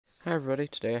Hi everybody,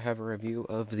 today I have a review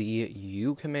of the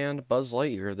U-Command Buzz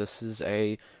Lightyear. This is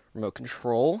a remote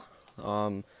control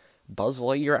Buzz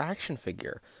Lightyear action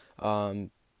figure. I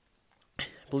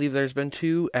believe there's been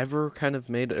two ever kind of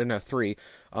made, no, three.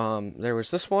 There was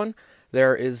this one,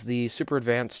 there is the super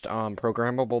advanced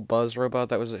programmable Buzz robot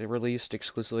that was released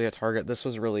exclusively at Target. This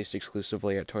was released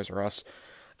exclusively at Toys R Us.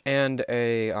 And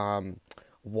a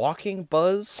walking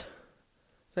Buzz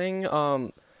thing.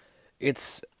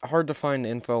 It's hard to find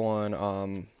info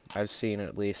on, I've seen it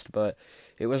at least, but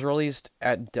it was released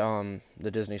at the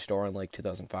Disney Store in like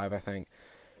 2005, I think.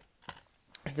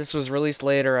 This was released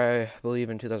later, I believe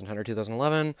in 2010 or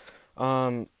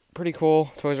 2011. Pretty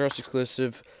cool, Toys R Us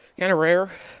exclusive, kind of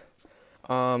rare.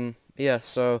 Yeah,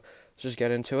 so let's just get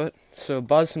into it. So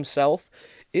Buzz himself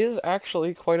is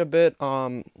actually quite a bit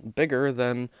bigger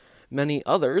than many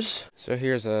others. So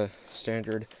here's a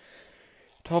standard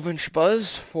 12-inch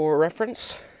Buzz for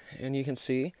reference, and you can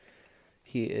see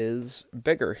he is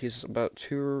bigger. He's about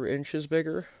 2 inches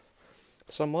bigger,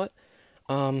 somewhat.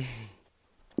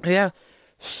 Yeah,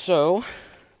 so,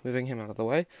 moving him out of the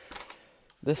way,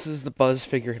 this is the Buzz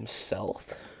figure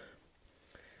himself.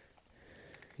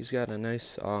 He's got a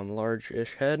nice,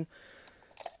 large-ish head,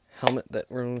 helmet that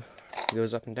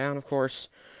goes up and down, of course.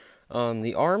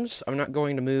 The arms, I'm not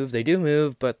going to move. They do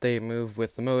move, but they move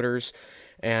with the motors,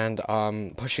 and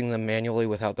pushing them manually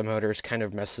without the motors kind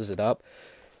of messes it up.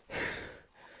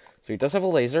 So he does have a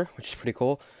laser, which is pretty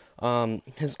cool.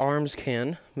 His arms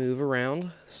can move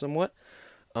around somewhat.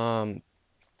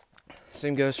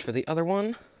 Same goes for the other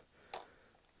one.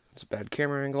 It's a bad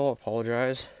camera angle,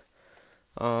 apologize.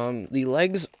 The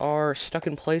legs are stuck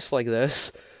in place like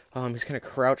this. He's kind of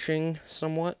crouching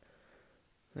somewhat.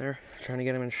 There, trying to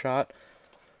get him in shot.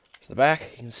 There's the back,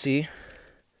 you can see.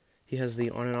 He has the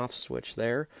on and off switch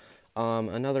there.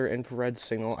 Another infrared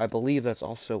signal. I believe that's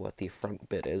also what the front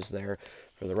bit is there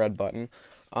for the red button.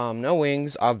 No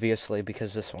wings, obviously,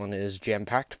 because this one is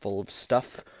jam-packed full of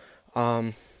stuff.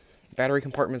 Battery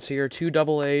compartments here, 2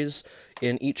 AA's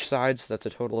in each side, so that's a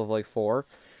total of like 4.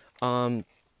 Over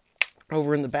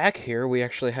in the back here, we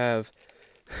actually have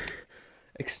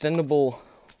extendable,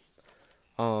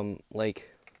 like,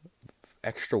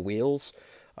 extra wheels.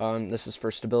 This is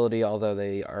for stability, although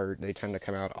they tend to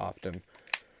come out often.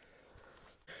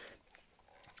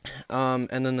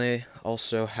 And then they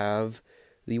also have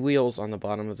the wheels on the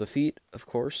bottom of the feet, of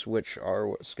course, which are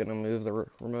what's going to move the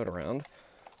remote around.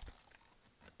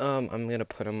 I'm going to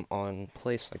put them on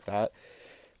place like that.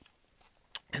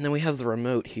 And then we have the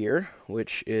remote here,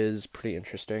 which is pretty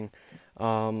interesting.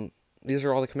 These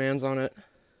are all the commands on it.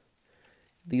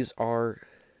 These are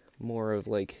more of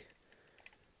like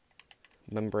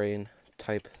membrane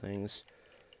type things,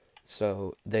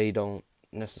 so they don't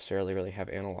necessarily really have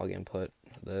analog input,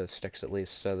 the sticks at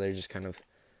least, so they just kind of,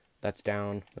 that's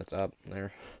down, that's up,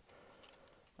 there.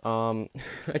 I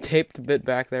taped a bit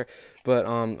back there, but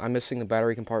I'm missing the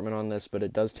battery compartment on this, but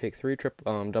it does take 3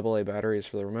 AA batteries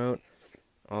for the remote,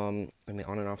 and the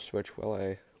on and off switch,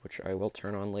 which I will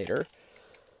turn on later.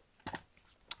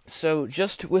 So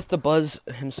just with the Buzz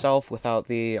himself, without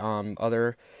the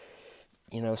other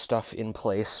stuff in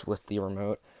place with the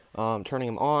remote. Turning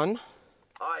him on.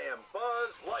 I am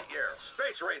Buzz Lightyear,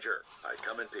 Space Ranger. I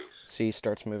come in peace. See, he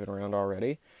starts moving around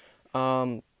already.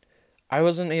 I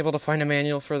wasn't able to find a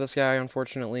manual for this guy,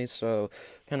 unfortunately, so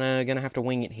kinda gonna have to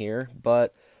wing it here.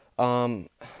 But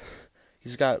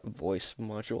he's got voice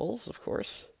modules, of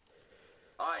course.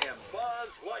 I am Buzz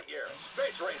Lightyear,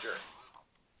 Space Ranger.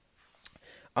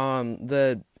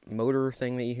 The motor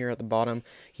thing that you hear at the bottom,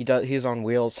 he's on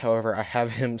wheels. However, I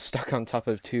have him stuck on top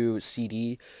of 2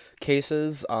 CD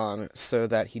cases, so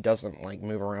that he doesn't like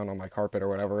move around on my carpet or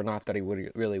whatever. Not that he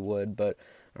really would, but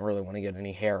I don't really want to get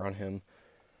any hair on him.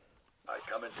 I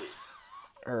come in peace.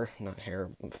 Or not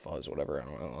hair, fuzz, whatever, I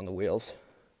don't know, on the wheels.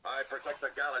 I protect the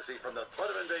galaxy from the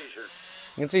threat of invasion.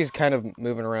 You can see he's kind of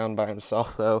moving around by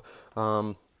himself, though.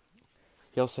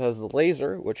 He also has the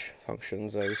laser, which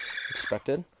functions as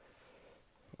expected.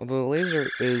 Although the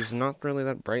laser is not really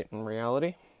that bright in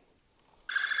reality.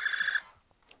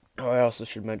 Oh, I also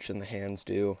should mention the hands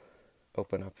do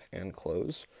open up and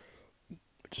close,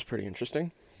 which is pretty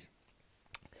interesting.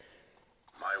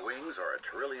 My wings are a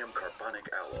beryllium carbonic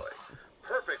alloy,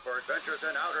 perfect for adventures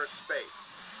in outer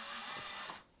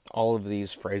space. All of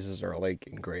these phrases are like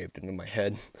engraved into my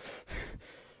head.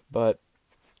 But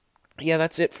yeah,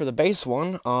 that's it for the base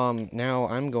one. Now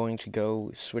I'm going to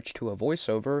go switch to a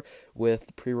voiceover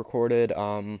with pre-recorded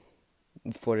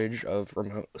footage of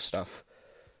remote stuff.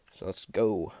 So let's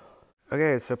go.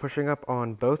 Okay, so pushing up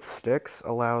on both sticks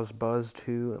allows Buzz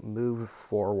to move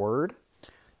forward.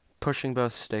 Pushing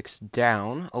both sticks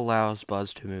down allows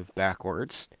Buzz to move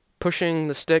backwards. Pushing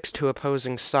the sticks to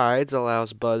opposing sides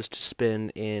allows Buzz to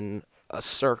spin in a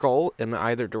circle in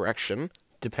either direction,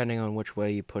 depending on which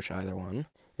way you push either one.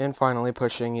 And finally,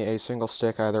 pushing a single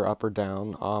stick either up or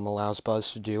down allows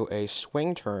Buzz to do a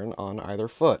swing turn on either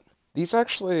foot. These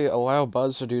actually allow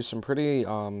Buzz to do some pretty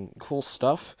cool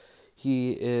stuff.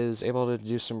 He is able to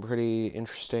do some pretty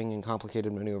interesting and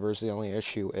complicated maneuvers. The only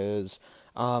issue is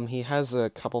he has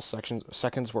a couple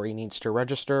seconds where he needs to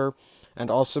register, and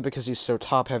also because he's so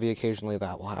top-heavy, occasionally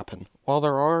that will happen. While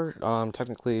there are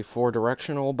technically 4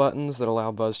 directional buttons that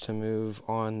allow Buzz to move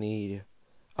on the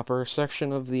upper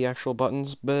section of the actual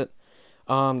buttons, but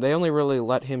they only really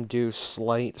let him do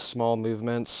slight, small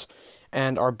movements,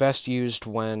 and are best used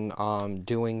when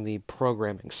doing the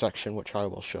programming section, which I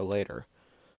will show later.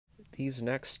 These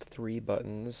next 3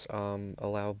 buttons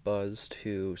allow Buzz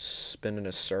to spin in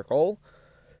a circle,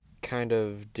 kind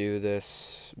of do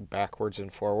this backwards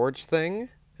and forwards thing,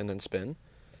 and then spin,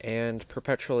 and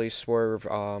perpetually swerve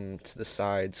to the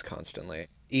sides constantly.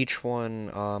 Each one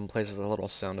plays a little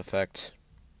sound effect.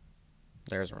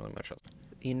 There isn't really much else.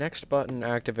 The next button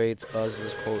activates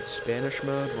Buzz's, quote, Spanish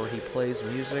mode, where he plays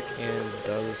music and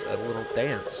does a little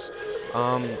dance.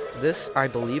 This, I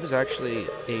believe, is actually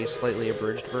a slightly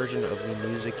abridged version of the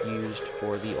music used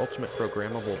for the Ultimate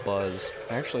Programmable Buzz.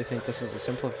 I actually think this is a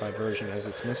simplified version, as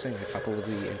it's missing a couple of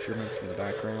the instruments in the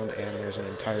background, and there's an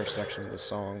entire section of the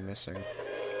song missing.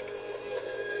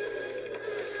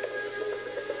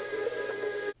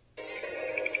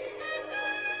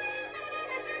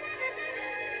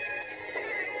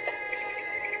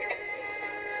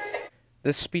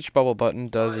 This speech bubble button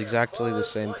does exactly the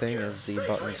same thing as the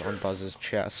buttons on Buzz's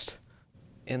chest.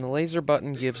 And the laser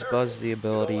button gives Buzz the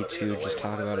ability to just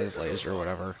talk about his laser or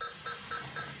whatever.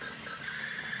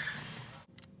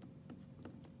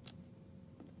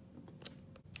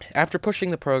 After pushing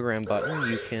the program button,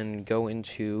 you can go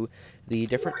into the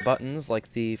different buttons,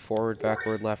 like the forward,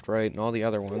 backward, left, right, and all the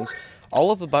other ones.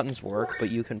 All of the buttons work, but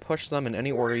you can push them in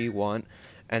any order you want,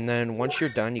 and then once you're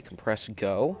done, you can press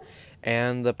go,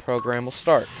 and the program will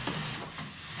start.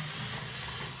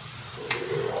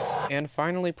 And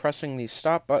finally, pressing the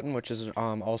stop button, which is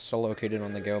also located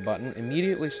on the go button,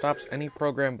 immediately stops any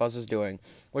program Buzz is doing,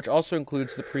 which also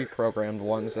includes the pre-programmed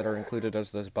ones that are included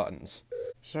as those buttons.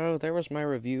 So there was my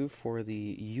review for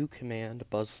the U-Command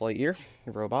Buzz Lightyear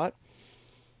robot.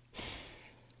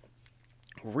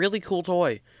 Really cool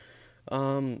toy.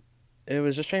 It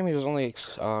was a shame he was only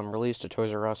released at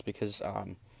Toys R Us because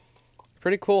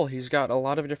pretty cool. He's got a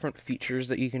lot of different features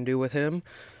that you can do with him.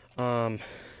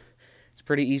 It's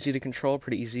pretty easy to control,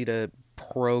 pretty easy to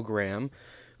program.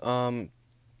 Yeah,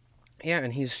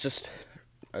 and he's just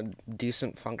a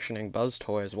decent functioning Buzz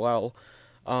toy as well.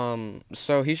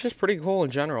 So he's just pretty cool in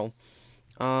general.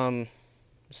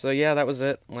 So yeah, that was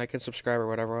it. Like and subscribe or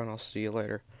whatever, and I'll see you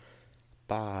later.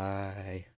 Bye.